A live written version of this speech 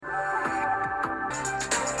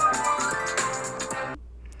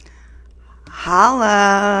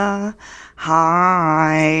Holla.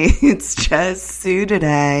 Hi. It's just Sue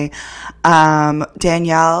today.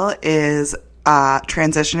 Danielle is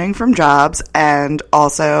transitioning from jobs and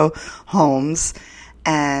also homes,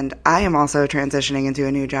 and I am also transitioning into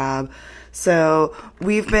a new job. So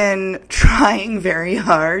we've been trying very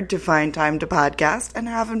hard to find time to podcast and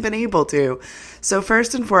haven't been able to. So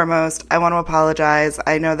first and foremost, I want to apologize.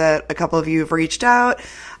 I know that a couple of you have reached out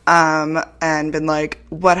and been like,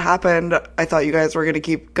 what happened? I thought you guys were going to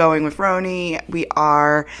keep going with Roni. We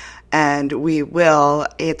are, and we will.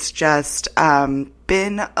 It's just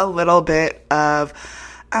been a little bit of,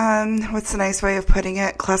 what's the nice way of putting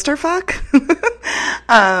it? Clusterfuck?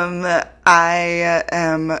 I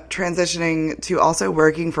am transitioning to also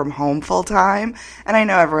working from home full time. And I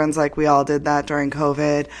know everyone's like, we all did that during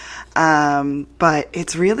COVID. But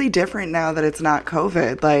it's really different now that it's not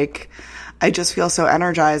COVID. Like, I just feel so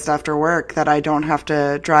energized after work that I don't have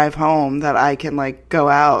to drive home, that I can like go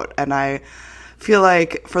out. And I feel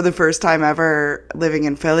like for the first time ever living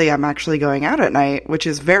in Philly, I'm actually going out at night, which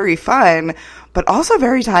is very fun, but also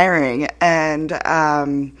very tiring.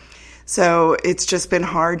 And so it's just been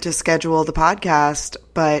hard to schedule the podcast,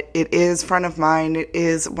 but it is front of mind. It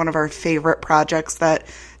is one of our favorite projects that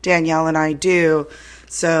Danielle and I do.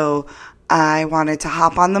 So I wanted to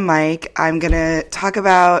hop on the mic. I'm going to talk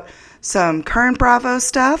about some current Bravo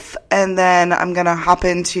stuff, and then I'm going to hop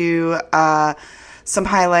into some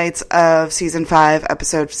highlights of Season 5,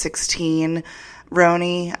 Episode 16,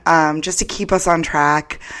 Roni, just to keep us on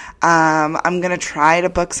track. I'm going to try to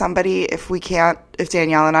book somebody if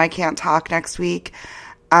Danielle and I can't talk next week.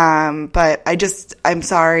 But I'm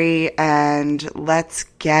sorry, and let's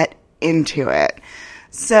get into it.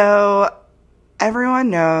 So everyone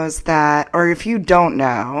knows that, or if you don't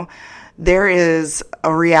know, there is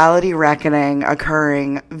a reality reckoning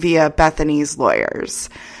occurring via Bethany's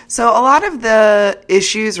lawyers. So a lot of the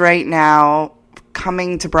issues right now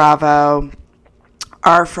coming to Bravo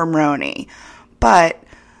are from Roni. But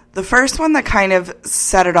the first one that kind of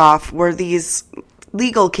set it off were these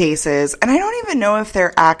legal cases. And I don't even know if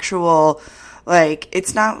they're actual, like,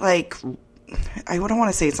 it's not like, I don't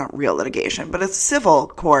want to say it's not real litigation, but it's civil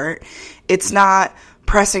court. It's not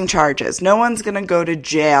pressing charges. No one's going to go to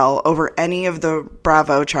jail over any of the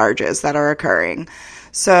Bravo charges that are occurring.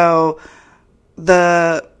 So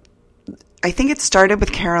I think it started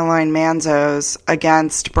with Caroline Manzo's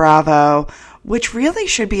against Bravo, which really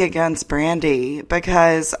should be against Brandi,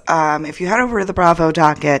 because if you head over to the Bravo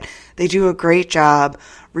docket, they do a great job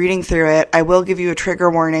reading through it. I will give you a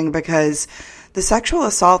trigger warning, because the sexual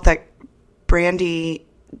assault that Brandi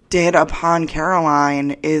did upon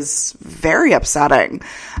Caroline is very upsetting.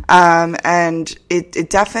 And it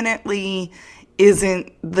definitely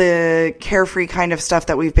isn't the carefree kind of stuff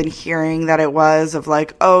that we've been hearing that it was, of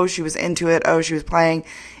like, oh, she was into it, oh, she was playing.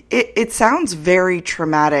 It sounds very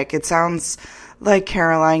traumatic. It sounds like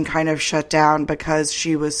Caroline kind of shut down because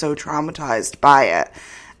she was so traumatized by it.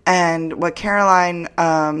 And what Caroline,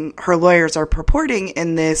 her lawyers are purporting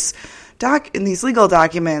in these legal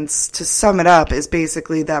documents, to sum it up, is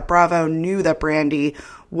basically that Bravo knew that Brandi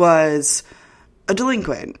was a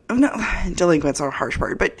delinquent. No, delinquent's a harsh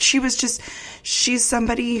word, but she's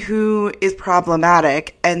somebody who is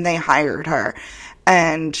problematic, and they hired her.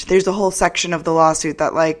 And there's a whole section of the lawsuit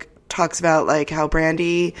that like talks about like how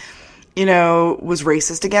Brandi, was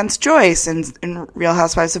racist against Joyce in Real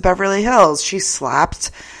Housewives of Beverly Hills. She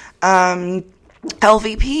slapped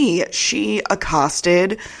LVP. She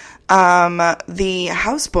accosted the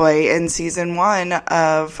houseboy in season 1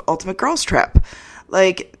 of Ultimate Girls Trip.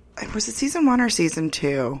 Like, was it season 1 or season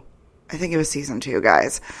 2? I think it was season 2,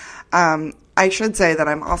 guys. I should say that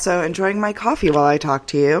I'm also enjoying my coffee while I talk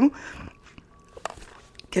to you.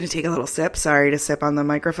 Gonna take a little sip. Sorry to sip on the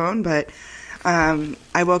microphone, but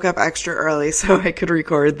I woke up extra early so I could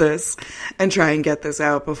record this and try and get this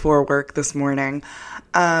out before work this morning.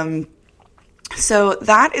 So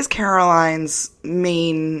that is Caroline's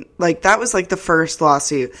main, like, that was like the first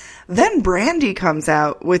lawsuit. Then Brandi comes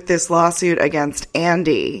out with this lawsuit against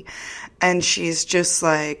Andy, and she's just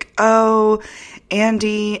like, oh,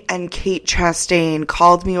 Andy and Kate Chastain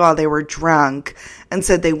called me while they were drunk and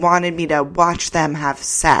said they wanted me to watch them have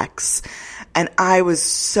sex, and I was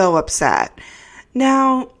so upset.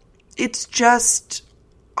 Now, it's just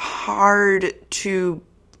hard to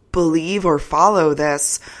believe or follow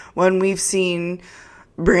this when we've seen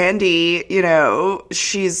Brandi,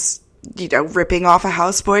 she's, ripping off a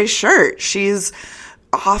houseboy's shirt. She's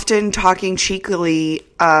often talking cheekily,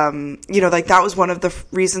 like that was one of the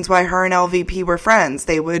reasons why her and LVP were friends.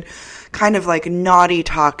 They would kind of like naughty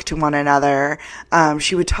talk to one another.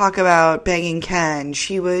 She would talk about banging Ken.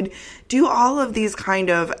 She would do all of these kind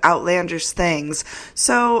of outlandish things.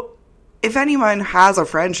 So if anyone has a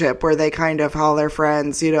friendship where they kind of call their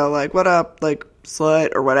friends, like, what up, like, slut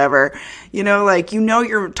or whatever,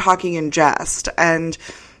 you're talking in jest. And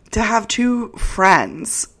to have two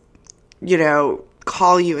friends,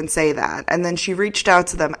 call you and say that. And then she reached out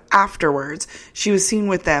to them afterwards. She was seen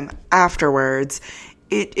with them afterwards.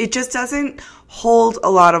 It just doesn't hold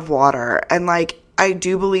a lot of water. And like, I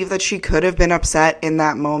do believe that she could have been upset in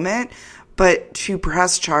that moment, but to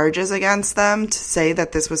press charges against them, to say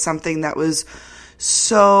that this was something that was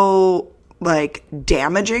so like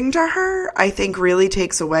damaging to her, I think really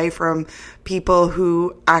takes away from people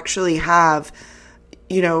who actually have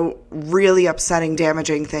really upsetting,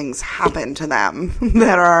 damaging things happen to them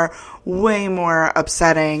that are way more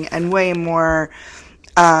upsetting and way more,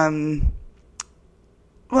 you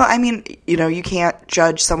can't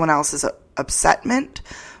judge someone else's upsetment,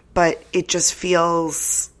 but it just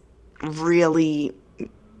feels really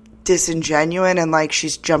disingenuous and like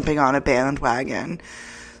she's jumping on a bandwagon.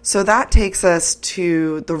 So that takes us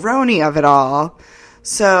to the Roni of it all.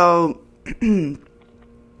 So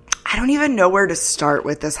I don't even know where to start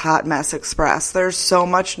with this Hot Mess Express. There's so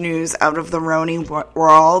much news out of the Roni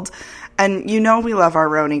world. And we love our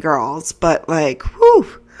Roni girls. But like, whew.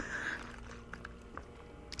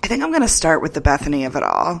 I think I'm going to start with the Bethenny of it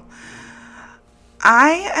all.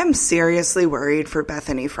 I am seriously worried for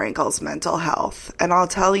Bethenny Frankel's mental health. And I'll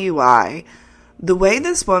tell you why. The way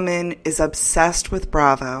this woman is obsessed with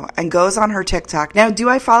Bravo and goes on her TikTok. Now, do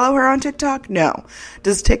I follow her on TikTok? No.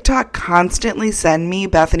 Does TikTok constantly send me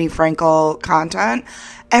Bethenny Frankel content?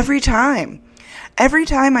 Every time. Every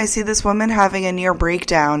time I see this woman having a near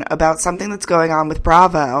breakdown about something that's going on with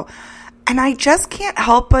Bravo, and I just can't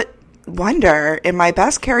help but wonder, in my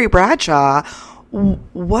best Carrie Bradshaw,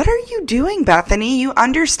 what are you doing, Bethenny? You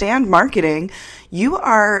understand marketing. You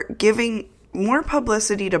are giving more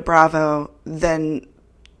publicity to Bravo than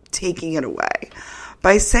taking it away.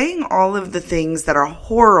 By saying all of the things that are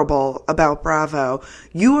horrible about Bravo,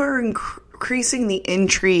 you are increasing the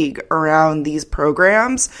intrigue around these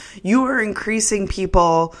programs. You are increasing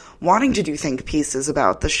people wanting to do think pieces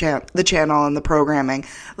about the channel and the programming.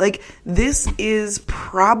 Like, this is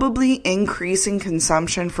probably increasing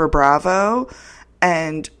consumption for Bravo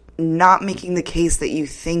and not making the case that you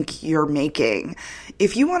think you're making.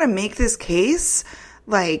 If you want to make this case,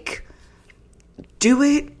 like, do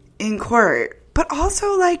it in court. But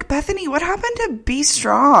also, like, Bethenny, what happened to be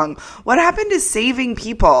strong? What happened to saving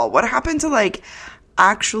people? What happened to, like,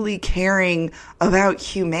 actually caring about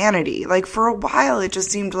humanity? Like, for a while, it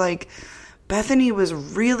just seemed like Bethenny was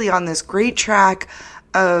really on this great track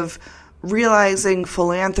of realizing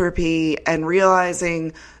philanthropy and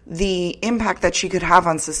realizing the impact that she could have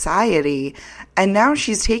on society. And now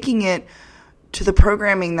she's taking it to the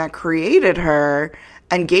programming that created her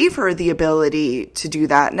and gave her the ability to do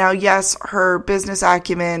that. Now, yes, her business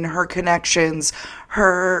acumen, her connections,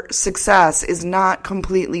 her success is not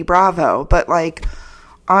completely Bravo, but like,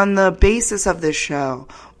 on the basis of this show,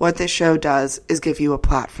 what this show does is give you a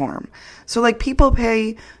platform. So like, people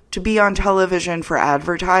pay to be on television for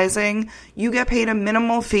advertising. You get paid a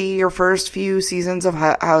minimal fee your first few seasons of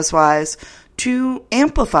Housewives to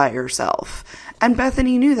amplify yourself. And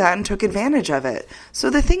Bethenny knew that and took advantage of it. So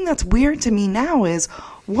the thing that's weird to me now is,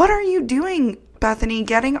 what are you doing, Bethenny,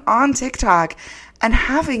 getting on TikTok and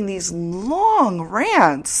having these long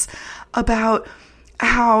rants about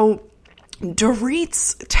how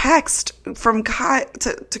Dorit's text from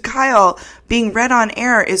to Kyle being read on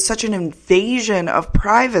air is such an invasion of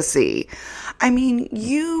privacy? I mean,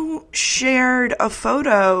 you shared a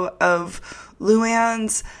photo of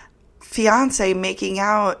Luann's fiance making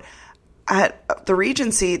out at the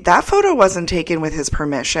Regency. That photo wasn't taken with his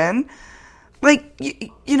permission. Like,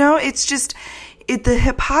 it's just, the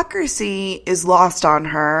hypocrisy is lost on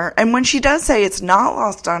her. And when she does say it's not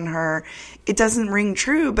lost on her, it doesn't ring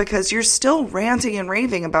true, because you're still ranting and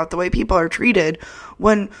raving about the way people are treated,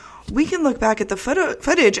 when we can look back at the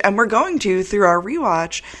footage, and we're going to, through our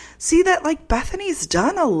rewatch, see that, like, Bethenny's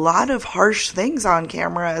done a lot of harsh things on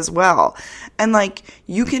camera as well. And, like,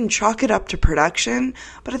 you can chalk it up to production,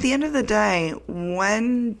 but at the end of the day,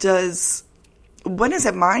 when is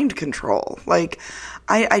it mind control? Like,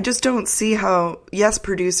 I just don't see how, yes,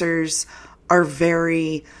 producers are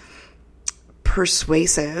very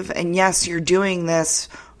persuasive, and yes, you're doing this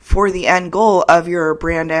for the end goal of your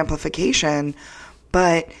brand amplification,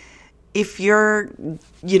 but if you're,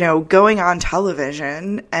 going on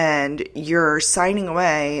television and you're signing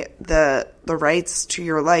away the rights to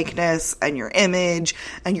your likeness and your image,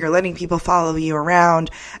 and you're letting people follow you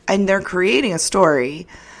around, and they're creating a story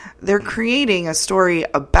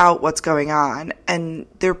about what's going on, and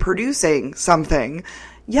they're producing something.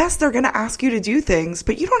 Yes, they're going to ask you to do things,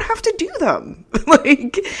 but you don't have to do them.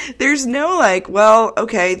 There's no well,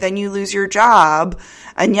 okay, then you lose your job.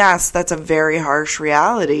 And yes, that's a very harsh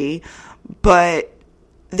reality, but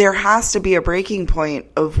there has to be a breaking point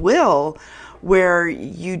of will where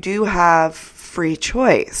you do have free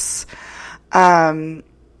choice. Wow,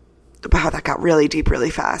 that got really deep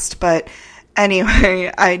really fast. But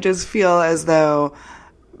anyway, I just feel as though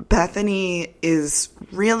Bethany is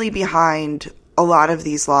really behind a lot of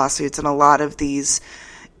these lawsuits and a lot of these,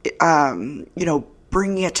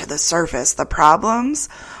 bringing it to the surface, the problems.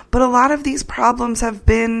 But a lot of these problems have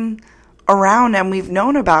been around and we've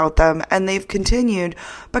known about them, and they've continued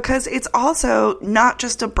because it's also not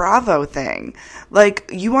just a Bravo thing.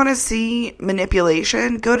 You want to see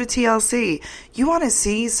manipulation? Go to TLC. You want to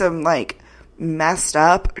see some messed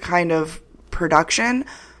up kind of production?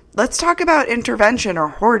 Let's talk about Intervention or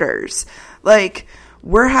Hoarders.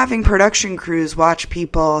 We're having production crews watch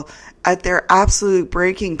people at their absolute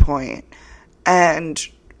breaking point, and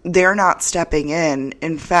they're not stepping in.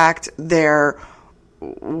 In fact, they're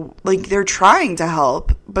trying to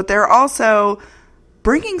help, but they're also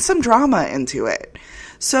bringing some drama into it.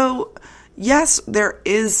 So, yes, there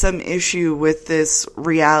is some issue with this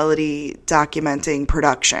reality documenting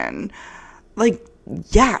production.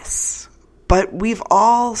 Yes, but we've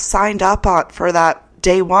all signed up for that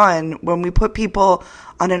day one when we put people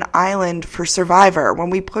on an island for Survivor, when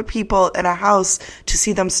we put people in a house to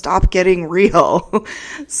see them stop getting real.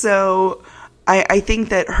 So I think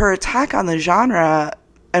that her attack on the genre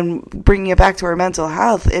and bringing it back to her mental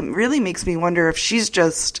health, it really makes me wonder if she's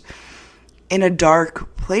just in a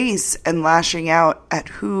dark place and lashing out at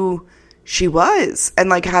who she was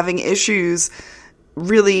and having issues,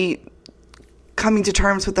 really coming to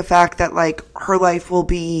terms with the fact that her life will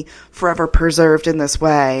be forever preserved in this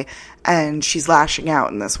way, and she's lashing out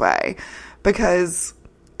in this way. Because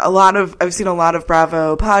I've seen a lot of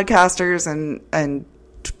Bravo podcasters and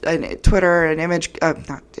Twitter and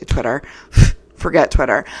not Twitter, forget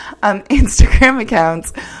Twitter, Instagram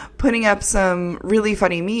accounts putting up some really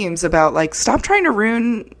funny memes about stop trying to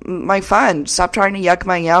ruin my fun, stop trying to yuck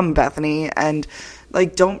my yum, Bethany, and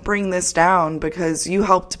don't bring this down because you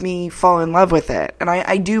helped me fall in love with it. And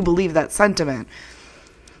I do believe that sentiment.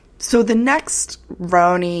 So the next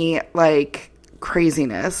RHONY,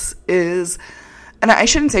 craziness is, and I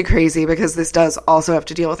shouldn't say crazy because this does also have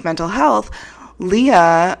to deal with mental health.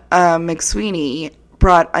 Leah McSweeney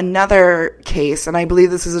brought another case, and I believe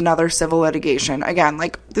this is another civil litigation. Again,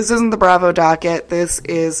 this isn't the Bravo docket. This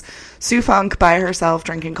is Sue Funk by herself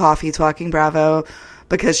drinking coffee, talking Bravo,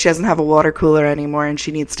 because she doesn't have a water cooler anymore and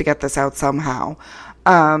she needs to get this out somehow.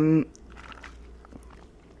 Oh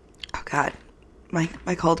God, my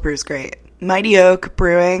cold brew's great. Mighty Oak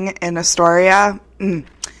Brewing in Astoria,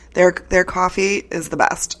 their coffee is the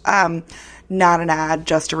best. Not an ad,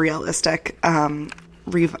 just a realistic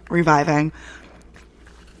reviving.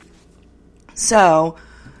 So,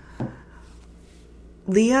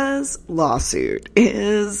 Leah's lawsuit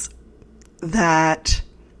is that,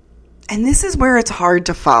 and this is where it's hard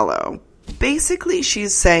to follow. Basically,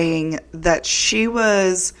 she's saying that she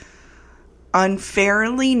was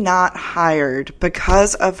unfairly not hired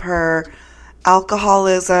because of her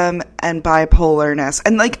alcoholism and bipolarness.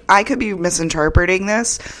 And I could be misinterpreting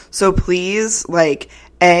this. So please,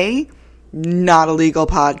 A, not a legal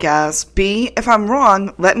podcast. B, if I'm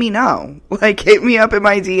wrong, let me know. Hit me up in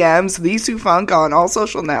my DMs, the Sue Funk on all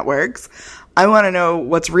social networks. I want to know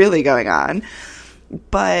what's really going on.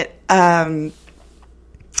 But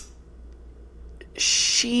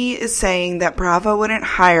she is saying that Bravo wouldn't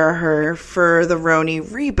hire her for the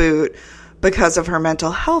RHONY reboot because of her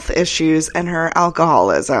mental health issues and her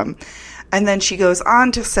alcoholism. And then she goes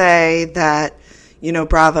on to say that,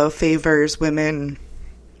 Bravo favors women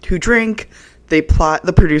who drink.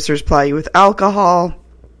 The producers ply you with alcohol.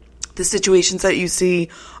 The situations that you see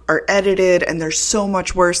are edited and they're so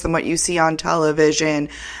much worse than what you see on television.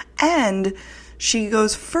 And she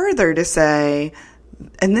goes further to say,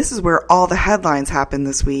 and this is where all the headlines happen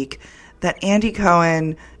this week, that Andy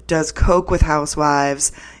Cohen does coke with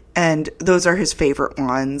housewives, and those are his favorite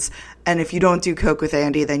ones. And if you don't do coke with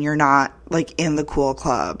Andy, then you're not in the cool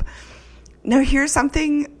club. Now, here's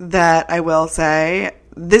something that I will say.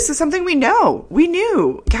 This is something we know. We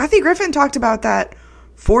knew. Kathy Griffin talked about that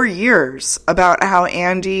for years about how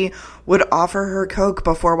Andy would offer her Coke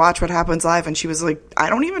before Watch What Happens Live, and she was like,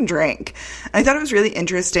 I don't even drink. And I thought it was really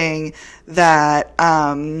interesting that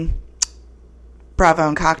Bravo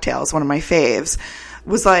and Cocktails, one of my faves,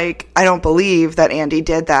 was like, I don't believe that Andy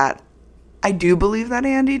did that. I do believe that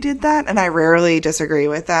Andy did that, and I rarely disagree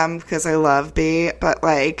with them because I love B, but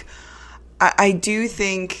like, I do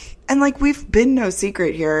think, and like, we've been no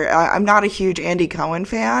secret here, I'm not a huge Andy Cohen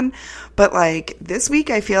fan, but like, this week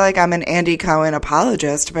I feel like I'm an Andy Cohen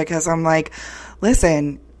apologist because I'm like,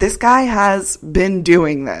 listen, this guy has been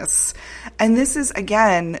doing this, and this is,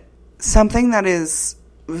 again, something that is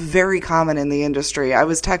very common in the industry. I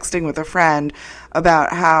was texting with a friend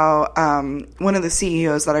about how one of the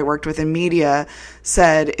CEOs that I worked with in media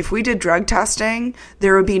said if we did drug testing,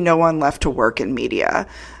 there would be no one left to work in media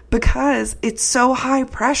because it's so high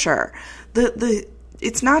pressure.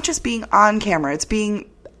 It's not just being on camera, it's being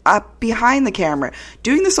up behind the camera,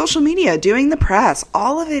 doing the social media, doing the press.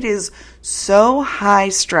 All of it is so high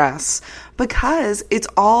stress because it's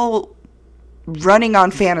all running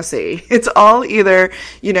on fantasy. It's all either,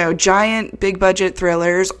 giant big budget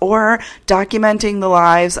thrillers or documenting the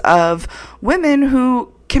lives of women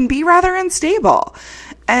who can be rather unstable.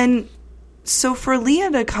 And so for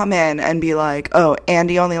Leah to come in and be like, oh,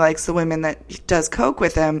 Andy only likes the women that does Coke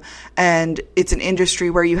with him, and it's an industry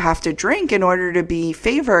where you have to drink in order to be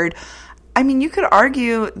favored. I mean, you could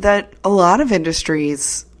argue that a lot of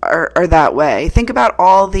industries are that way. Think about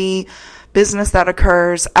all the business that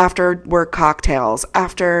occurs after work cocktails,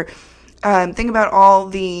 think about all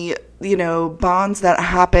the, bonds that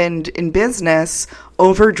happened in business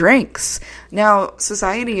over drinks. Now,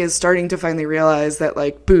 society is starting to finally realize that,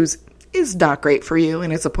 like, booze is not great for you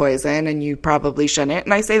and it's a poison and you probably shouldn't.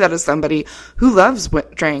 And I say that as somebody who loves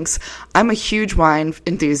drinks. I'm a huge wine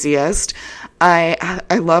enthusiast. I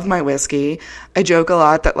love my whiskey. I joke a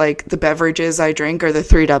lot that, like, the beverages I drink are the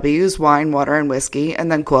 3 W's, wine, water, and whiskey,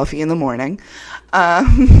 and then coffee in the morning.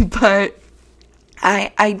 But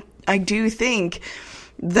I do think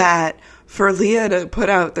that for Leah to put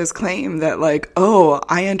out this claim that, like, oh,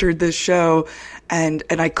 I entered this show and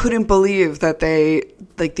I couldn't believe that they,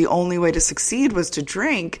 like, the only way to succeed was to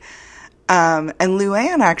drink. And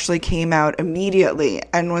Luann actually came out immediately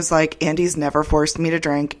and was like, Andy's never forced me to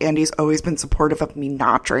drink. Andy's always been supportive of me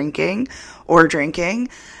not drinking or drinking.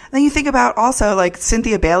 And then you think about also, like,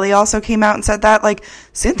 Cynthia Bailey also came out and said that, like,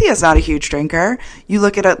 Cynthia's not a huge drinker. You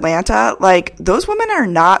look at Atlanta, like, those women are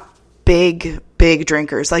not big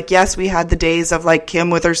drinkers. Like, yes, we had the days of, like, Kim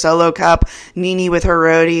with her solo cup, Nene with her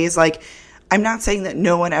roadies. Like, I'm not saying that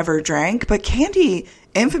no one ever drank, but Candy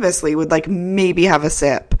infamously would, like, maybe have a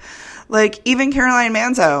sip. Like, even Caroline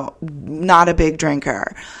Manzo, not a big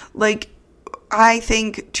drinker. Like, I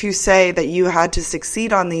think to say that you had to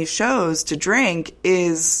succeed on these shows to drink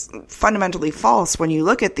is fundamentally false when you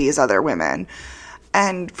look at these other women.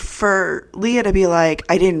 And for Leah to be like,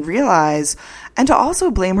 I didn't realize, and to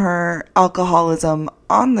also blame her alcoholism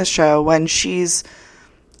on the show when she's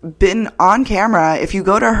been on camera. If you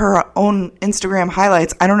go to her own Instagram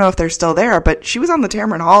highlights, I don't know if they're still there, but she was on the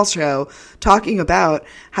Tamron Hall show talking about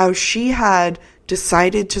how she had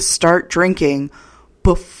decided to start drinking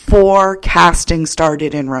before casting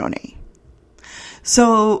started in Roni.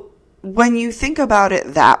 So when you think about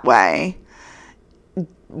it that way,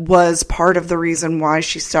 was part of the reason why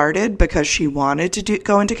she started because she wanted to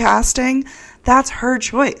go into casting, that's her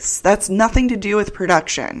choice. That's nothing to do with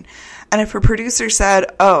production. And if her producer said,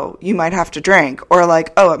 oh, you might have to drink, or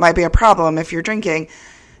like, oh, it might be a problem if you're drinking,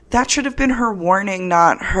 that should have been her warning,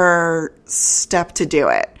 not her step to do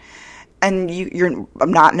it. And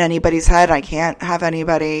I'm not in anybody's head. I can't have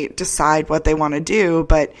anybody decide what they want to do,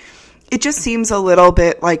 but it just seems a little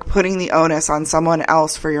bit like putting the onus on someone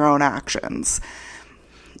else for your own actions.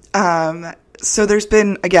 So there's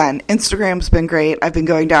been, again, Instagram's been great. I've been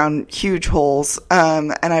going down huge holes.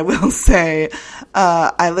 And I will say,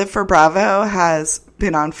 I Live for Bravo has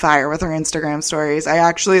been on fire with her Instagram stories. I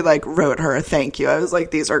actually, like, wrote her a thank you. I was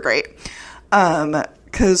like, these are great.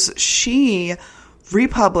 'Cause she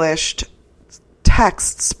republished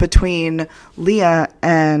texts between Leah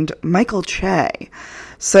and Michael Che.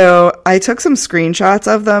 So I took some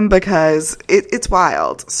screenshots of them because it's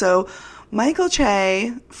wild. So Michael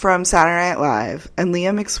Che from Saturday Night Live and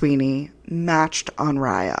Leah McSweeney matched on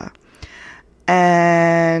Raya.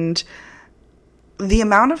 And the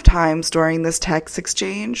amount of times during this text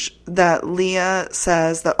exchange that Leah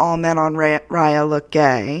says that all men on Raya look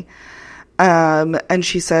gay, and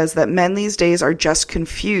she says that men these days are just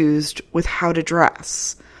confused with how to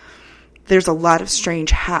dress. There's a lot of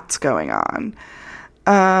strange hats going on.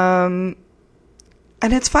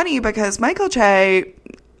 And it's funny because Michael Che,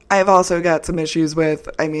 I've also got some issues with.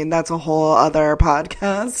 I mean, that's a whole other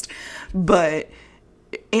podcast. But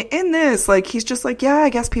in this, like, he's just like, yeah, I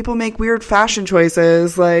guess people make weird fashion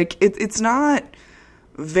choices. Like, it's not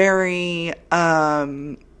very,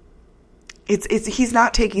 he's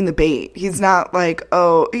not taking the bait. He's not like,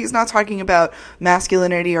 he's not talking about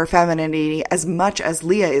masculinity or femininity as much as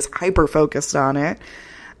Leah is hyper focused on it.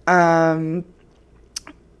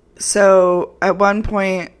 So at one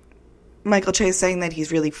point, Michael Che is saying that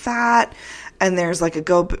he's really fat, and there's like a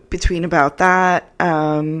go-between about that.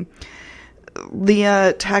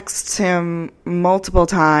 Leah texts him multiple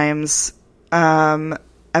times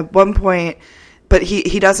at one point, but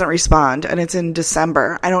he doesn't respond, and it's in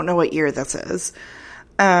December. I don't know what year this is.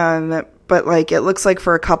 But like, it looks like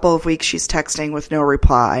for a couple of weeks she's texting with no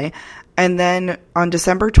reply. And then on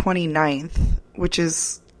December 29th, which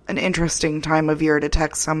is an interesting time of year to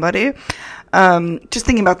text somebody, just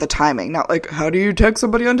thinking about the timing, not like, how do you text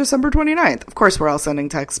somebody on December 29th? Of course we're all sending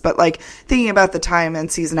texts, but like thinking about the time and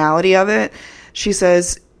seasonality of it, she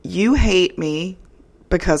says, you hate me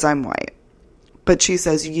because I'm white. But she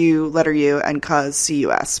says you, letter U, and cuz,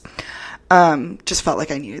 C-U-S. Just felt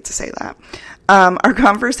like I needed to say that. Our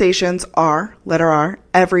conversations are, letter R,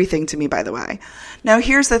 everything to me, by the way. Now,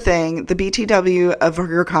 here's the thing. The BTW of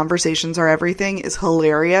your conversations are everything is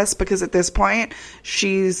hilarious because at this point,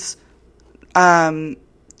 she's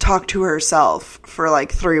talked to herself for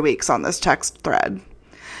like 3 weeks on this text thread.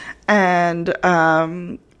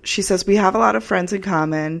 And she says, we have a lot of friends in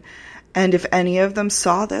common, and if any of them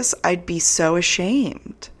saw this, I'd be so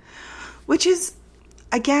ashamed. Which is,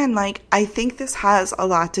 again, like, I think this has a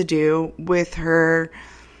lot to do with her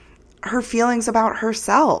feelings about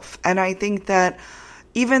herself. And I think that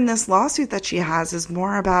even this lawsuit that she has is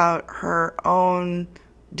more about her own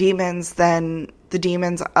demons than the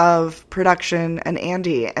demons of production and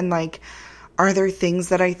Andy. And, like, are there things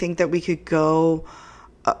that I think that we could go,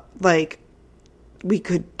 we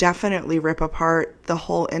could definitely rip apart the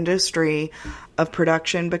whole industry of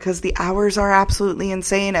production because the hours are absolutely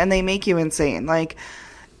insane and they make you insane. Like,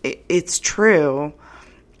 it's true,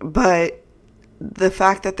 but the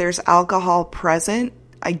fact that there's alcohol present,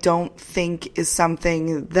 I don't think is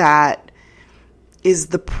something that is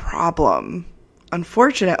the problem.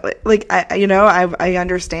 Unfortunately, like, I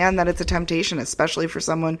understand that it's a temptation, especially for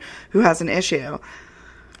someone who has an issue.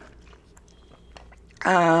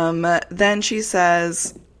 Then she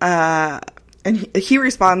says, and he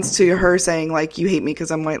responds to her saying, like, you hate me because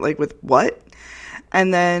I'm white, like, with what?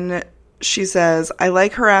 And then she says, I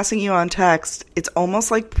like harassing you on text. It's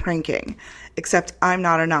almost like pranking, except I'm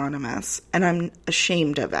not anonymous, and I'm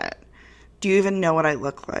ashamed of it. Do you even know what I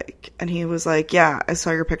look like? And he was like, yeah, I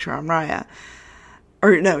saw your picture on Raya.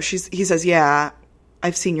 Or no, he says, yeah,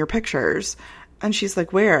 I've seen your pictures. And she's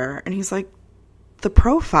like, where? And he's like, the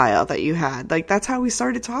profile that you had. Like, that's how we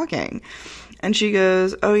started talking. And she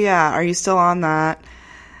goes, oh yeah, are you still on that?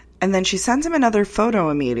 And then she sends him another photo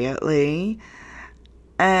immediately.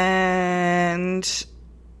 And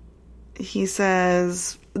he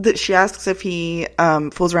says that she asks if he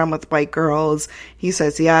fools around with white girls. He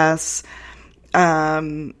says yes.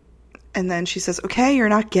 And then she says, okay, you're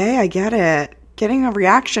not gay. I get it. Getting a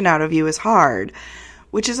reaction out of you is hard,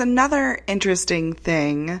 which is another interesting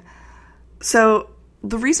thing. So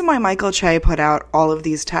the reason why Michael Che put out all of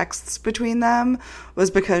these texts between them was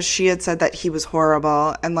because she had said that he was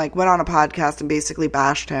horrible and, like, went on a podcast and basically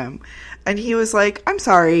bashed him. And he was like, I'm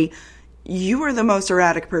sorry, you are the most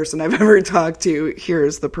erratic person I've ever talked to.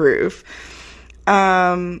 Here's the proof.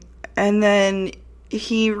 And then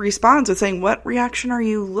he responds with saying, what reaction are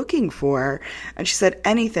you looking for? And she said,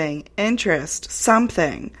 anything, interest,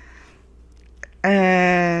 something.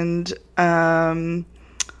 And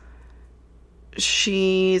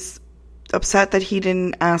she's upset that he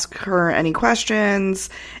didn't ask her any questions.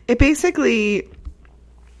 It basically,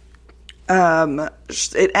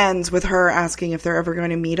 it ends with her asking if they're ever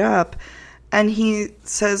going to meet up. And he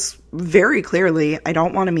says very clearly, I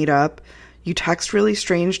don't want to meet up. You text really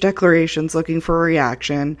strange declarations looking for a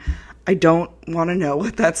reaction. I don't want to know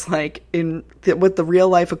what that's like, what the real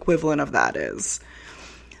life equivalent of that is.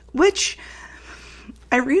 Which,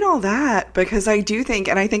 I read all that because I do think,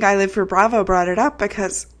 and I think I Live for Bravo brought it up,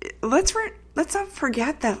 because let's not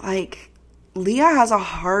forget that, like, Leah has a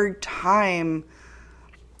hard time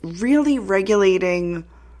really regulating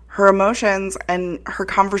her emotions and her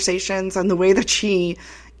conversations and the way that she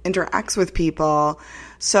interacts with people.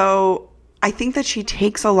 So I think that she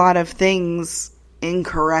takes a lot of things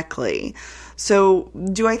incorrectly. So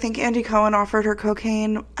do I think Andy Cohen offered her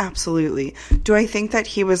cocaine? Absolutely. Do I think that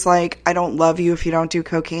he was like, I don't love you if you don't do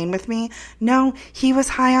cocaine with me? No, he was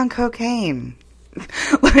high on cocaine.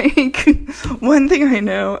 Like, one thing I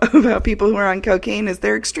know about people who are on cocaine is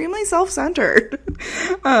they're extremely self-centered.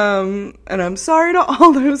 And I'm sorry to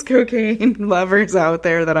all those cocaine lovers out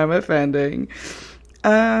there that I'm offending.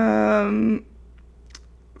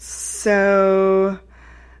 So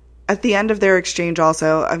at the end of their exchange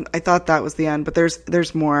also, I thought that was the end, but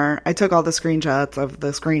there's more. I took all the screenshots of the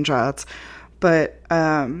screenshots, but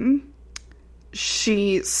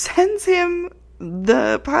she sends him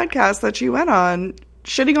the podcast that she went on,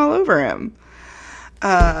 shitting all over him.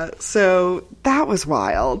 So that was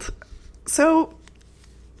wild. So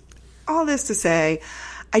all this to say,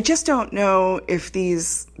 I just don't know if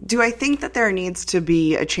do I think that there needs to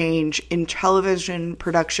be a change in television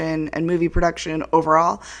production and movie production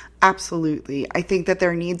overall? Absolutely. I think that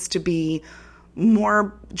there needs to be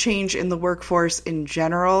more change in the workforce in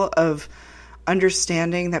general, of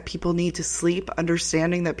understanding that people need to sleep,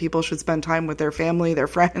 understanding that people should spend time with their family, their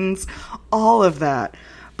friends, all of that.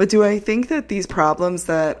 But do I think that these problems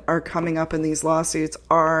that are coming up in these lawsuits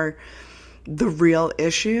are the real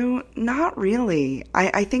issue? Not really.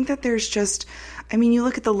 I think that there's just, you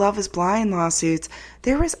look at the Love is Blind lawsuits,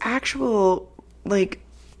 there was actual,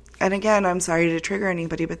 and again, I'm sorry to trigger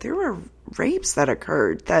anybody, but there were rapes that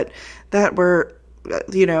occurred that were,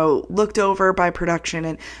 looked over by production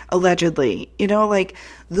and allegedly,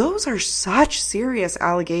 those are such serious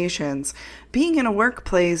allegations. Being in a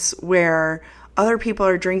workplace where other people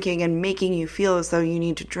are drinking and making you feel as though you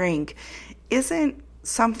need to drink isn't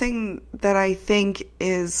something that I think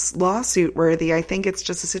is lawsuit worthy. I think it's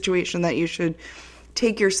just a situation that you should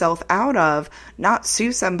take yourself out of, not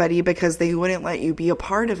sue somebody because they wouldn't let you be a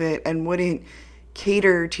part of it and wouldn't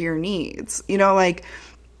cater to your needs.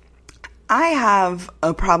 I have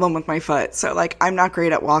a problem with my foot. So I'm not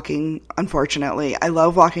great at walking, unfortunately. I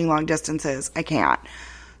love walking long distances. I can't.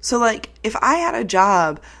 So if I had a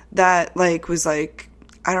job that was I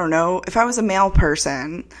don't know, if I was a mail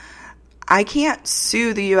person, I can't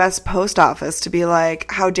sue the U.S. Post Office to be like,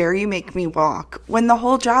 how dare you make me walk when the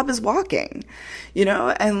whole job is walking,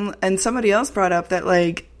 and somebody else brought up that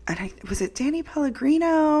was it Danny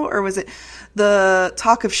Pellegrino or was it the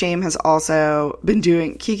Talk of Shame has also been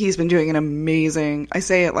doing, Kiki's been doing an amazing, I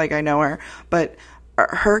say it like I know her, but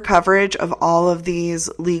her coverage of all of these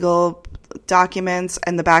legal documents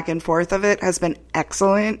and the back and forth of it has been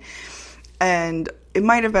excellent. And it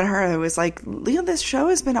might have been her who was like, Leah, this show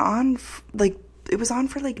has been on, it was on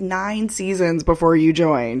for 9 seasons before you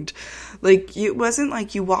joined. It wasn't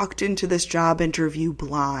like you walked into this job interview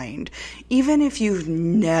blind. Even if you've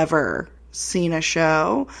never seen a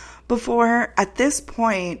show before, at this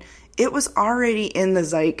point, it was already in the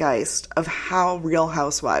zeitgeist of how Real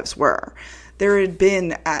Housewives were. There had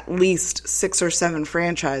been at least 6 or 7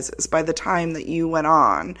 franchises by the time that you went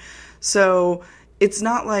on. So it's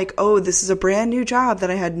not like, oh, this is a brand new job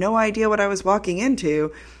that I had no idea what I was walking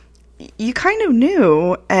into. You kind of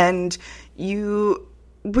knew, and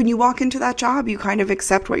when you walk into that job, you kind of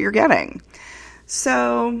accept what you're getting.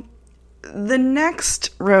 So the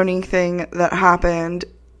next RHONY thing that happened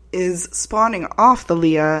is spawning off the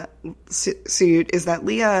Leah suit is that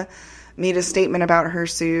Leah made a statement about her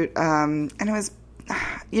suit, and it was,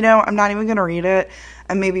 I'm not even going to read it.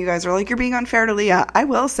 And maybe you guys are like, you're being unfair to Leah. I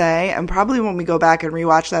will say, and probably when we go back and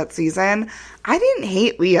rewatch that season, I didn't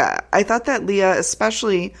hate Leah. I thought that Leah,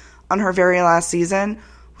 especially on her very last season,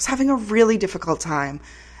 was having a really difficult time.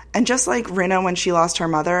 And just like Rinna when she lost her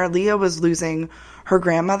mother, Leah was losing her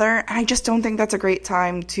grandmother. And I just don't think that's a great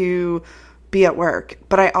time to be at work.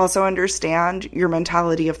 But I also understand your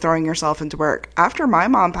mentality of throwing yourself into work. After my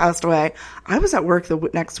mom passed away, I was at work the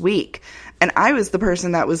next week. And I was the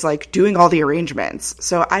person that was doing all the arrangements.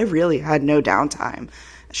 So I really had no downtime.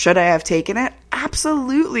 Should I have taken it?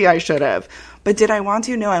 Absolutely I should have. But did I want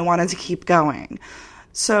to? No, I wanted to keep going.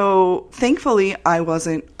 So thankfully I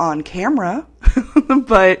wasn't on camera,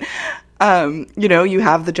 but you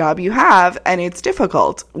have the job you have and it's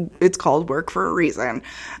difficult. It's called work for a reason.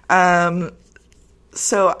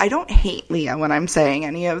 So I don't hate Leah when I'm saying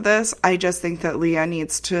any of this. I just think that Leah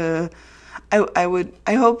needs to,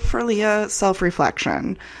 I hope for Leah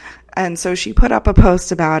self-reflection. And so she put up a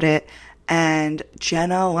post about it and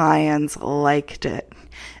Jenna Lyons liked it.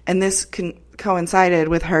 And this coincided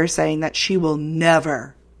with her saying that she will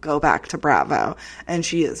never go back to Bravo. And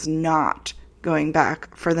she is not going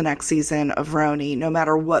back for the next season of RHONY, no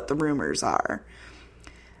matter what the rumors are.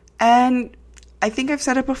 And I think I've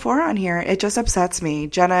said it before on here. It just upsets me.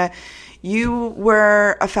 Jenna, You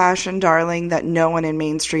were a fashion darling that no one in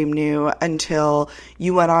mainstream knew until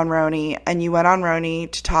you went on Roni, and you went on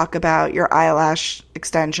Roni to talk about your eyelash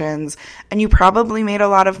extensions, and you probably made a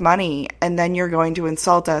lot of money, and then you're going to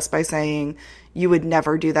insult us by saying you would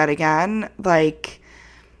never do that again. Like,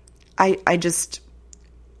 I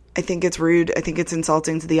think it's rude. I think it's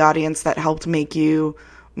insulting to the audience that helped make you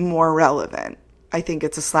more relevant. I think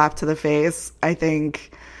it's a slap to the face. I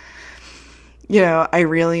think, I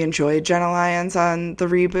really enjoyed Jenna Lyons on the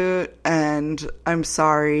reboot, and I'm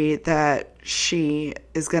sorry that she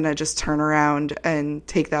is going to just turn around and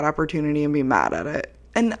take that opportunity and be mad at it.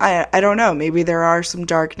 And I don't know, maybe there are some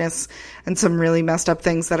darkness and some really messed up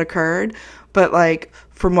things that occurred, but like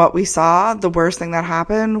from what we saw, the worst thing that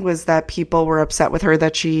happened was that people were upset with her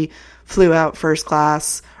that she flew out first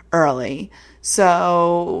class early.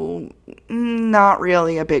 So, not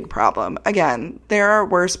really a big problem. Again, there are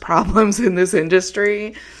worse problems in this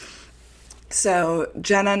industry. So,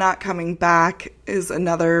 Jenna not coming back is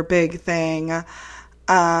another big thing.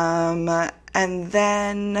 And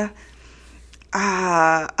then,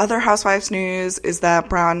 other Housewives news is that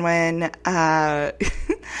Bronwyn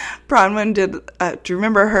did, do you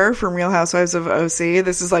remember her from Real Housewives of OC?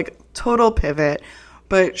 This is like total pivot,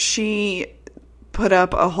 but she put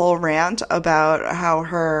up a whole rant about how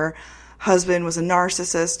her husband was a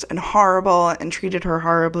narcissist and horrible and treated her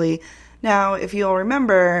horribly. Now, if you'll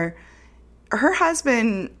remember, her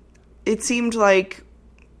husband, it seemed like,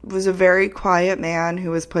 was a very quiet man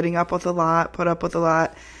who was put up with a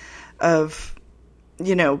lot of,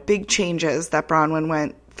 big changes that Bronwyn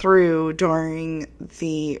went through during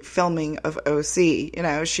the filming of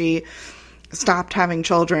OC. She stopped having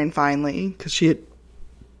children finally because she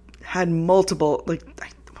had multiple, what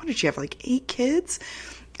did she have, 8 kids?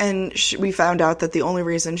 And we found out that the only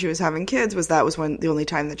reason she was having kids was when the only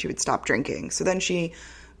time that she would stop drinking. So then she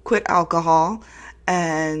quit alcohol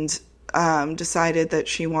and decided that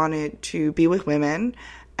she wanted to be with women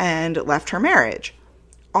and left her marriage.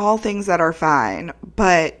 All things that are fine,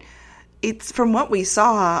 but it's from what we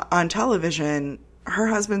saw on television, her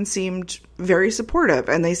husband seemed very supportive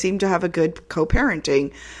and they seemed to have a good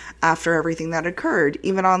co-parenting after everything that occurred.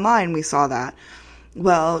 Even online, we saw that.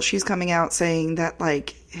 Well, she's coming out saying that,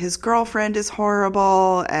 his girlfriend is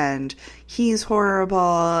horrible and he's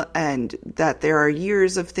horrible and that there are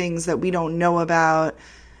years of things that we don't know about.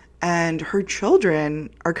 And her children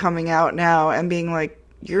are coming out now and being like,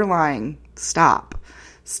 you're lying. Stop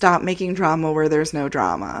making drama where there's no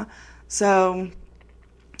drama. So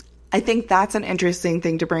I think that's an interesting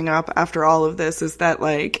thing to bring up after all of this, is that,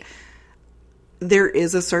 there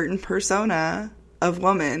is a certain persona of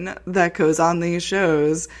woman that goes on these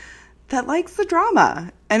shows that likes the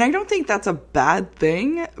drama. And I don't think that's a bad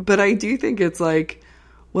thing, but I do think it's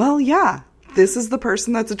well, yeah, this is the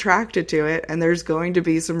person that's attracted to it, and there's going to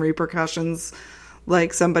be some repercussions,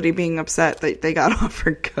 like somebody being upset that they got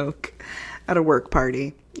offered coke at a work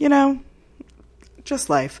party. Just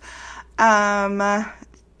life. I'm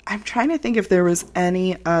trying to think if there was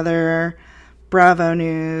any other Bravo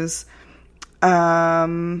news.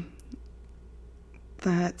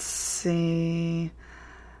 Let's see.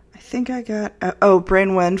 I think I got...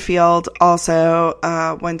 Brynn Winfield also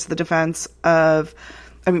went to the defense of...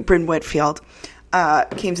 Brynn Whitfield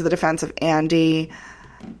came to the defense of Andy.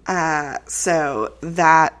 So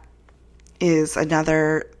that is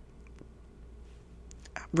another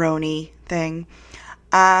Roni thing.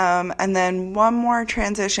 And then one more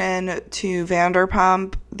transition to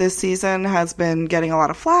Vanderpump this season has been getting a lot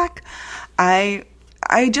of flack. I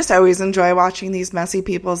just always enjoy watching these messy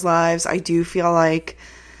people's lives. I do feel like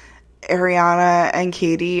Ariana and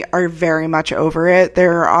Katie are very much over it.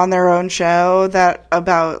 They're on their own show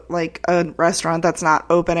about a restaurant that's not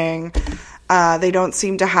opening. They don't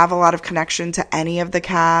seem to have a lot of connection to any of the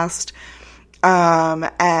cast.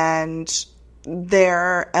 And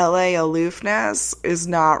their LA aloofness is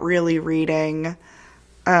not really reading,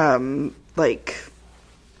 ooh,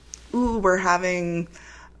 we're having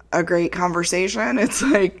a great conversation. It's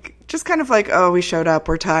just kind of oh, we showed up,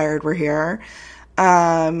 we're tired, we're here.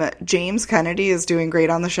 James Kennedy is doing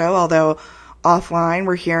great on the show, although offline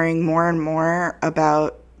we're hearing more and more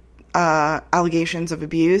about allegations of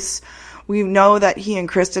abuse. We know that he and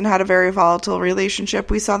Kristen had a very volatile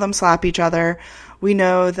relationship. We saw them slap each other. We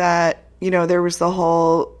know that there was the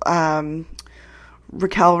whole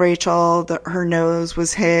Raquel Rachel, her nose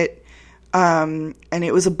was hit, and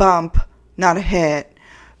it was a bump, not a hit,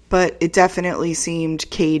 but it definitely seemed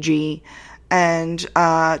cagey. And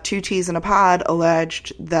Two T's in a Pod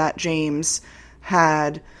alleged that James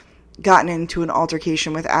had gotten into an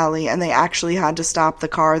altercation with Allie, and they actually had to stop the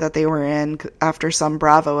car that they were in after some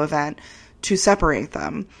Bravo event to separate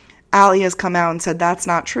them. Allie has come out and said that's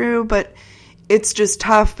not true, but it's just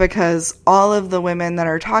tough because all of the women that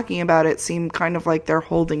are talking about it seem kind of like they're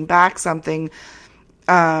holding back something.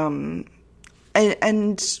 And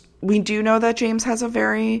we do know that James has a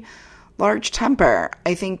very large temper.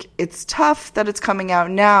 I think it's tough that it's coming out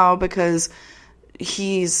now because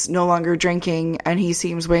he's no longer drinking and he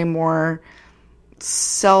seems way more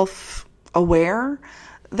self-aware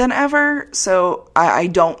than ever. So I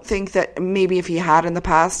don't think that, maybe if he had in the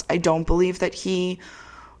past, I don't believe that he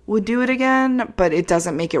would do it again, but it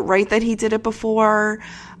doesn't make it right that he did it before.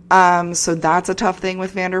 So that's a tough thing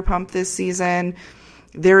with Vanderpump this season.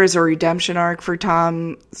 There is a redemption arc for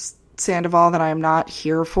Tom Sandoval that I'm not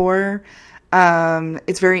here for.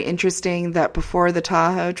 It's very interesting that before the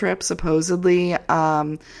Tahoe trip, supposedly,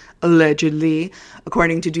 allegedly,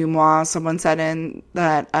 according to Dumois, someone said in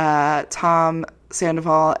that Tom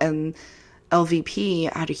Sandoval and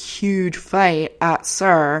LVP had a huge fight at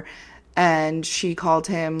SUR, and she called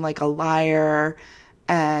him like a liar,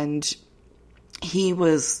 and he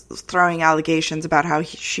was throwing allegations about how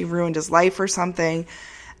she ruined his life or something.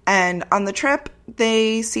 And on the trip,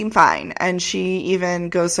 they seem fine. And she even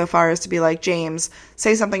goes so far as to be like, James,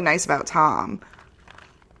 say something nice about Tom.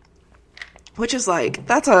 Which is like,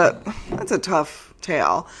 that's a tough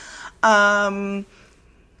tale.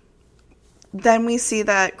 Then we see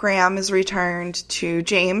that Graham is returned to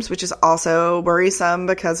James, which is also worrisome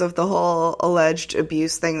because of the whole alleged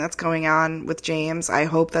abuse thing that's going on with James. I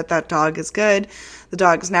hope that that dog is good. The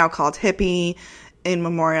dog is now called Hippie in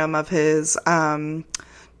memoriam of his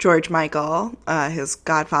George Michael, his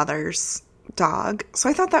godfather's dog. So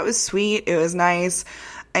I thought that was sweet. It was nice.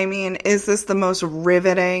 I mean, is this the most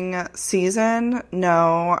riveting season?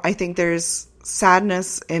 No. I think there's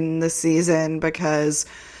sadness in the season because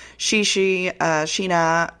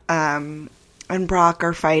Sheena, and Brock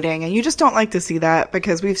are fighting, and you just don't like to see that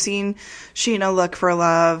because we've seen Sheena look for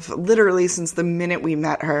love literally since the minute we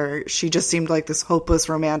met her. She just seemed like this hopeless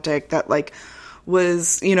romantic that, like,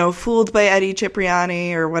 was, you know, fooled by Eddie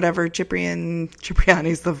Cipriani or whatever.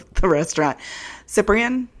 Cipriani's the restaurant.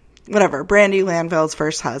 Cyprian? Whatever. Brandy Lanville's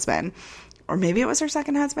first husband. Or maybe it was her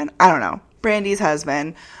second husband? I don't know. Brandy's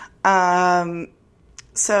husband.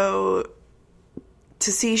 So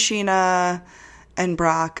to see Sheena and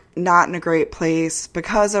Brock not in a great place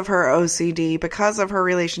because of her OCD, because of her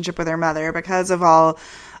relationship with her mother, because of all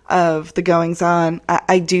of the goings on,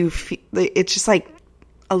 I do feel it's just like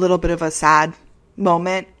a little bit of a sad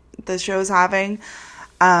moment the show's having.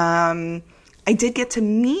 I did get to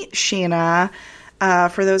meet Sheena.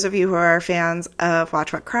 For those of you who are fans of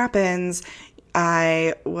Watch What Crappens,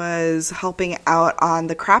 I was helping out on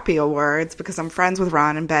the Crappie Awards because I'm friends with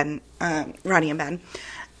Ronnie and Ben.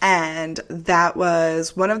 And that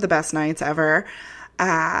was one of the best nights ever.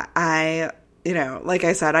 You know, like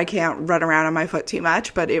I said, I can't run around on my foot too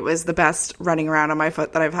much, but it was the best running around on my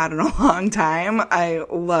foot that I've had in a long time. I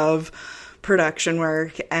love production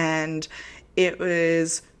work, and it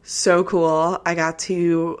was so cool. I got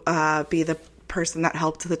to be the person that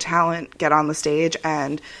helped the talent get on the stage,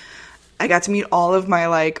 and I got to meet all of my,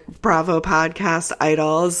 like, Bravo podcast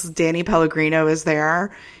idols. Danny Pellegrino is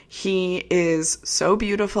there. He is so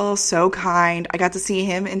beautiful, so kind. I got to see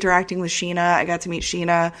him interacting with Sheena. I got to meet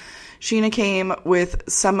Sheena. Sheena came with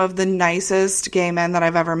some of the nicest gay men that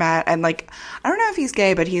I've ever met. And, like, I don't know if he's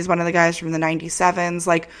gay, but he's one of the guys from the 97s.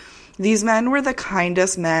 Like, these men were the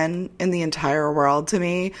kindest men in the entire world to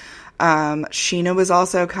me. Sheena was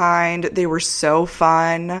also kind. They were so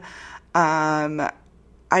fun.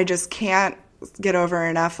 I just can't get over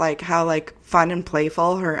enough, like, how, like, fun and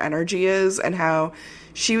playful her energy is, and how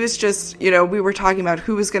she was just, you know, we were talking about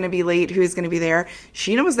who was going to be late, who was going to be there.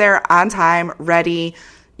 Sheena was there on time, ready,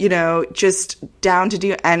 you know, just down to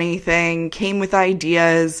do anything, came with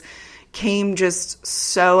ideas, came just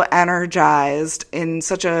so energized in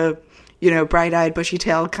such a, you know, bright-eyed,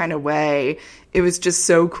 bushy-tailed kind of way. It was just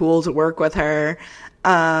so cool to work with her.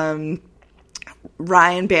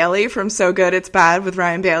 Ryan Bailey from So Good It's Bad with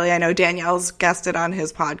Ryan Bailey. I know Danielle's guested on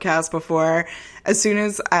his podcast before. As soon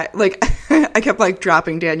as I kept, like,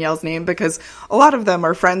 dropping Danielle's name because a lot of them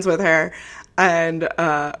are friends with her. And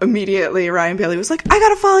immediately Ryan Bailey was like, I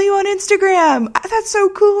gotta follow you on Instagram. That's so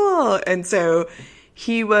cool. And so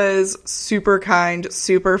he was super kind,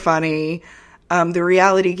 super funny. The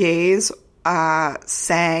Reality Gays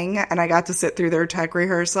sang, and I got to sit through their tech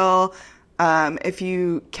rehearsal. If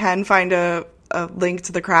you can find a link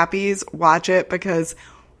to the Crappies, watch it, because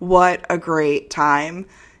what a great time.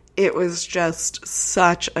 It was just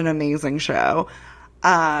such an amazing show.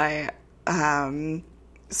 And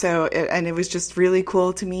it was just really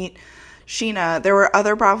cool to meet Sheena. There were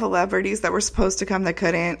other Bravo celebrities that were supposed to come that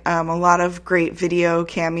couldn't. A lot of great video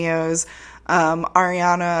cameos.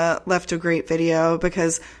 Ariana left a great video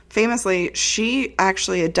because famously she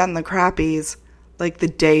actually had done the Crappies like the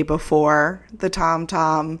day before the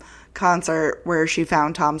Tom concert where she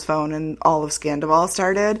found Tom's phone and all of Scandival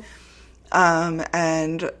started.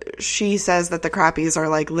 And she says that the Crappies are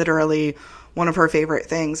like literally one of her favorite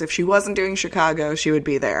things. If she wasn't doing Chicago, she would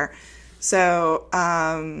be there. So,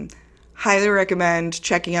 highly recommend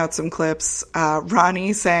checking out some clips.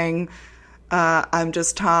 Ronnie sang, I'm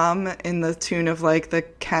Just Tom in the tune of like the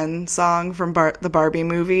Ken song from the Barbie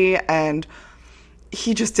movie. And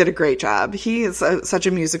he just did a great job. He is such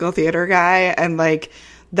a musical theater guy. And like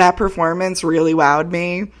that performance really wowed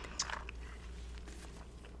me.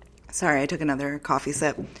 Sorry, I took another coffee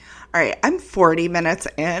sip. All right, I'm 40 minutes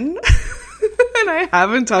in. And I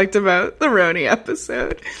haven't talked about the Roni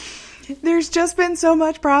episode. There's just been so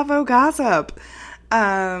much Bravo gossip.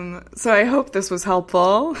 So I hope this was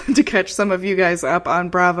helpful to catch some of you guys up on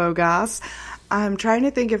Bravo goss. I'm trying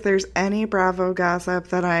to think if there's any Bravo gossip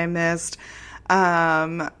that I missed.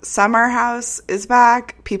 Summer House is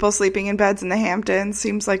back. People sleeping in beds in the Hamptons.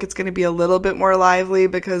 Seems like it's going to be a little bit more lively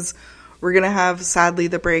because we're going to have, sadly,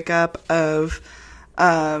 the breakup of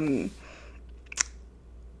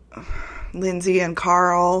Lindsay and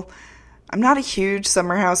Carl. I'm not a huge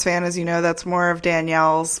Summer House fan, as you know. That's more of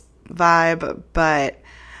Danielle's vibe, but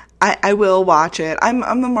I will watch it. I'm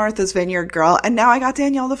a Martha's Vineyard girl, and now I got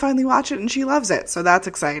Danielle to finally watch it, and she loves it, so that's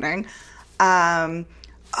exciting. Married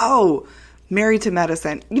to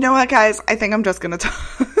Medicine. You know what, guys? I think I'm just going to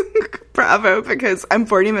talk Bravo because I'm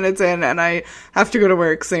 40 minutes in, and I have to go to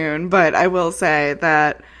work soon, but I will say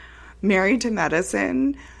that Married to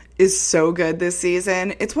Medicine is so good this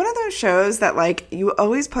season. It's one of those shows that like you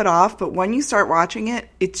always put off, but when you start watching it,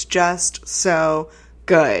 it's just so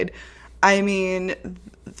good. I mean,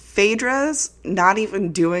 Phaedra's not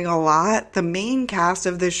even doing a lot. The main cast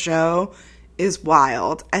of this show is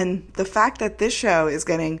wild. And the fact that this show is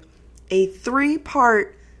getting a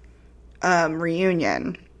 3-part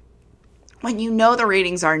reunion, when you know the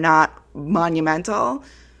ratings are not monumental,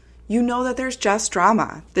 you know that there's just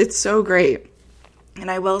drama. It's so great. And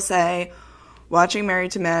I will say, watching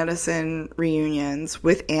Married to Medicine reunions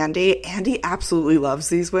with Andy absolutely loves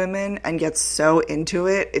these women and gets so into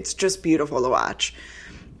it. It's just beautiful to watch.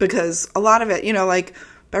 Because a lot of it, you know, like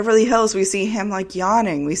Beverly Hills, we see him like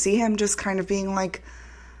yawning. We see him just kind of being like,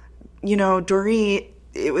 you know, Dorit,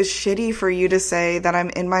 it was shitty for you to say that I'm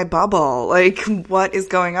in my bubble. Like, what is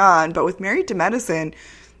going on? But with Married to Medicine,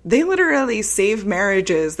 they literally save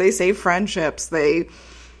marriages. They save friendships. They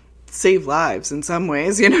save lives in some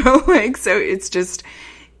ways, you know, like, so it's just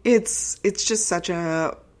such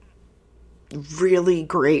a really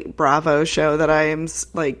great Bravo show that I am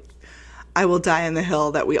like, I will die on the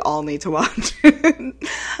hill that we all need to watch.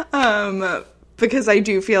 Because I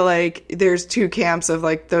do feel like there's two camps of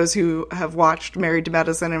like those who have watched Married to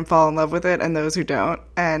Medicine and fall in love with it and those who don't.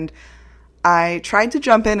 And I tried to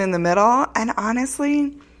jump in the middle, and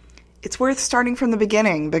honestly, it's worth starting from the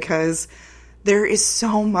beginning because there is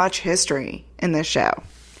so much history in this show.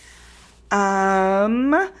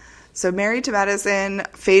 So Married to Medicine,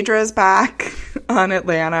 Phaedra's back on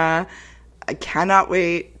Atlanta. I cannot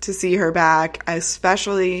wait to see her back,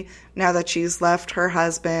 especially now that she's left her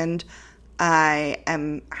husband. I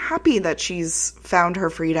am happy that she's found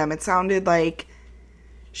her freedom. It sounded like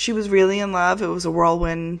she was really in love. It was a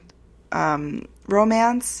whirlwind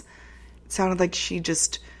romance. It sounded like she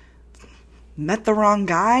just met the wrong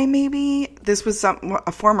guy, maybe. This was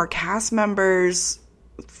a former cast member's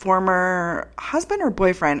former husband or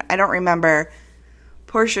boyfriend. I don't remember.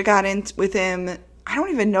 Portia got in with him. I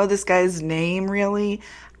don't even know this guy's name, really.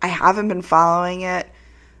 I haven't been following it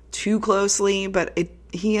too closely, but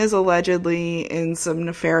he is allegedly in some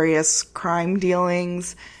nefarious crime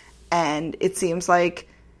dealings, and it seems like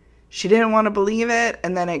she didn't want to believe it,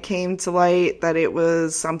 and then it came to light that it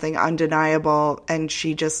was something undeniable, and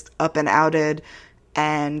she just up and outed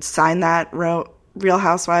and signed that Real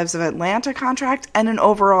Housewives of Atlanta contract and an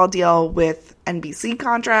overall deal with NBC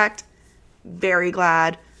contract. Very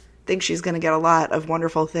glad. Think she's going to get a lot of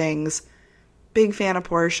wonderful things. Big fan of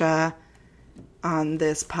Portia on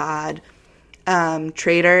this pod.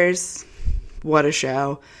 Traitors, what a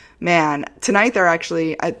show. Man, tonight they're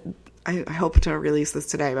actually... I hope to release this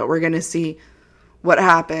today, but we're going to see what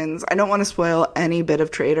happens. I don't want to spoil any bit of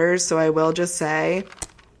Traitors, so I will just say,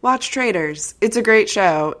 watch Traitors. It's a great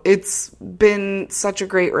show. It's been such a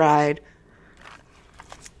great ride.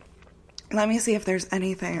 Let me see if there's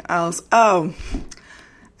anything else. Oh,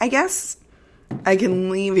 I guess I can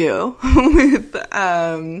leave you with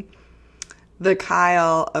the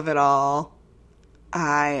Kyle of it all.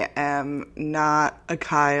 I am not a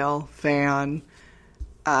Kyle fan.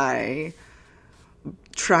 I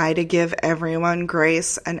try to give everyone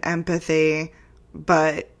grace and empathy,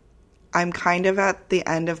 but I'm kind of at the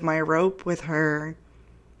end of my rope with her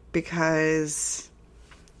because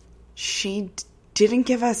she didn't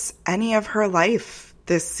give us any of her life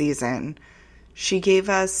this season. She gave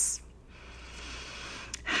us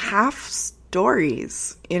half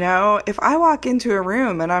stories, you know? If I walk into a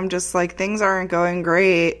room and I'm just like, things aren't going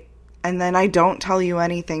great, and then I don't tell you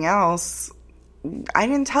anything else, I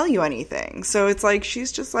didn't tell you anything. So it's like,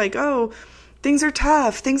 she's just like, oh, things are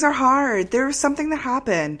tough, things are hard, there was something that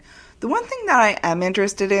happened. The one thing that I am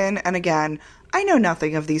interested in, and again, I know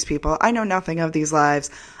nothing of these people, I know nothing of these lives,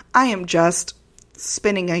 I am just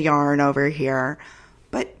spinning a yarn over here,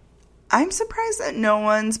 but I'm surprised that no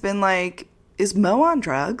one's been like, is Mo on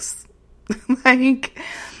drugs? Like,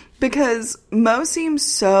 because Mo seems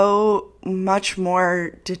so much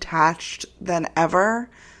more detached than ever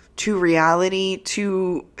to reality,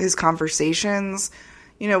 to his conversations.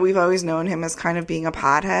 You know, we've always known him as kind of being a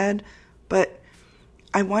pothead, but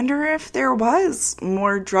I wonder if there was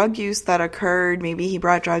more drug use that occurred. Maybe he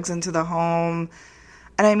brought drugs into the home.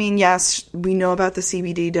 And I mean, yes, we know about the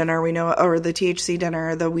CBD dinner, we know, or the THC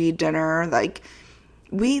dinner, the weed dinner. Like,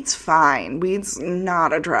 weed's fine. Weed's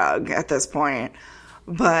not a drug at this point.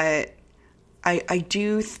 But I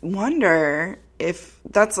do wonder if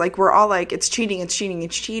that's like, we're all like, it's cheating, it's cheating,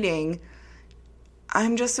 it's cheating.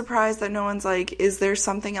 I'm just surprised that no one's like, is there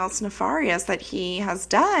something else nefarious that he has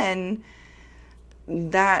done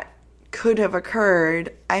that could have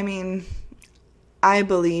occurred? I mean, I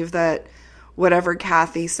believe that whatever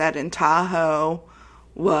Kathy said in Tahoe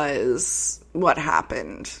was what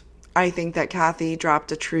happened. I think that Kathy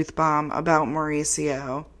dropped a truth bomb about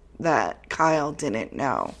Mauricio that Kyle didn't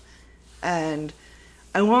know. And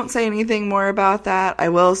I won't say anything more about that. I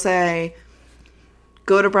will say,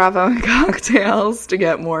 go to Bravo and Cocktails to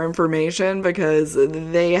get more information, because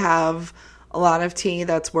they have a lot of tea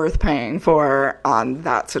that's worth paying for on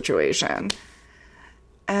that situation.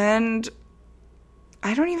 And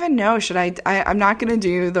I don't even know, I'm not going to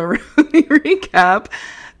do the recap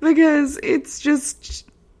because it's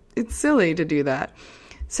silly to do that.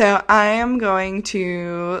 So I am going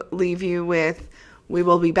to leave you with, we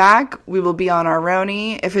will be back. We will be on our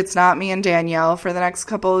Roni. If it's not me and Danielle for the next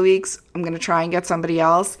couple of weeks, I'm going to try and get somebody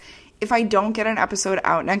else. If I don't get an episode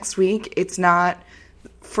out next week, it's not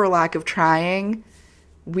for lack of trying.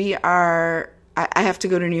 I have to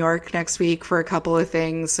go to New York next week for a couple of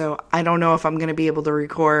things, so I don't know if I'm going to be able to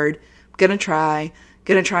record. I'm going to try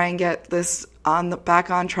and get this back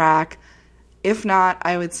on track. If not,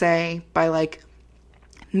 I would say by like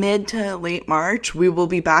mid to late March, we will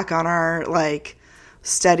be back on our like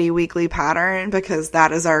steady weekly pattern, because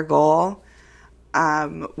that is our goal.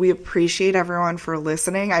 We appreciate everyone for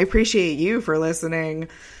listening. I appreciate you for listening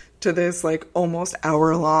to this like almost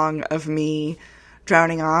hour long of me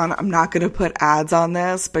drowning on. I'm not going to put ads on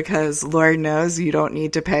this because Lord knows you don't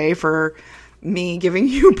need to pay for me giving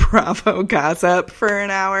you Bravo gossip for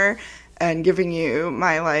an hour and giving you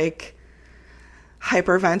my like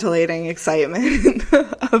hyperventilating excitement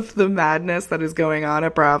of the madness that is going on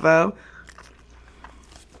at Bravo.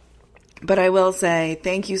 But I will say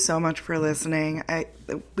thank you so much for listening.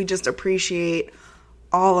 We just appreciate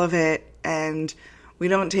all of it, and we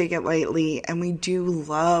don't take it lightly, and we do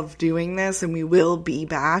love doing this, and we will be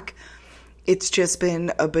back. It's just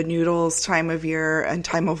been a benoodles time of year and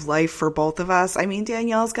time of life for both of us. I mean,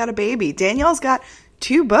 Danielle's got a baby. Danielle's got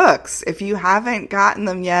 2 books. If you haven't gotten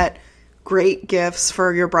them yet, great gifts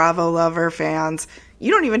for your Bravo lover fans.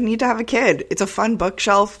 You don't even need to have a kid. It's a fun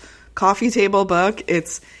bookshelf, coffee table book.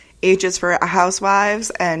 It's H is for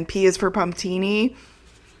Housewives and P is for Pumptini.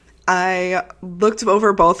 I looked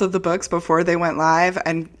over both of the books before they went live,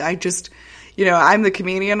 and I just, I'm the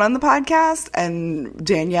comedian on the podcast, and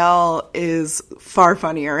Danielle is far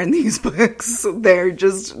funnier in these books.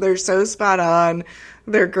 They're so spot on.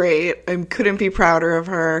 They're great. I couldn't be prouder of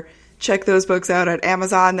her. Check those books out at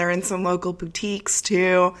Amazon. They're in some local boutiques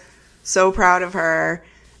too. So proud of her.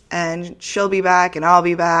 And she'll be back, and I'll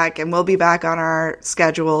be back, and we'll be back on our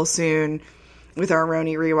schedule soon with our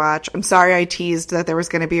Roni rewatch. I'm sorry I teased that there was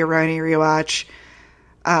going to be a Roni rewatch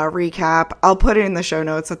recap. I'll put it in the show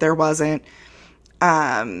notes that there wasn't.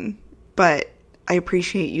 But I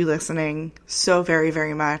appreciate you listening so very,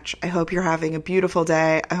 very much. I hope you're having a beautiful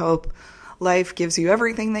day. I hope life gives you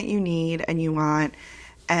everything that you need and you want.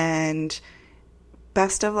 And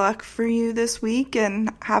best of luck for you this week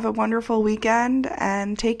and have a wonderful weekend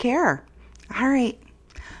and take care. All right.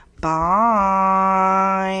 Bye.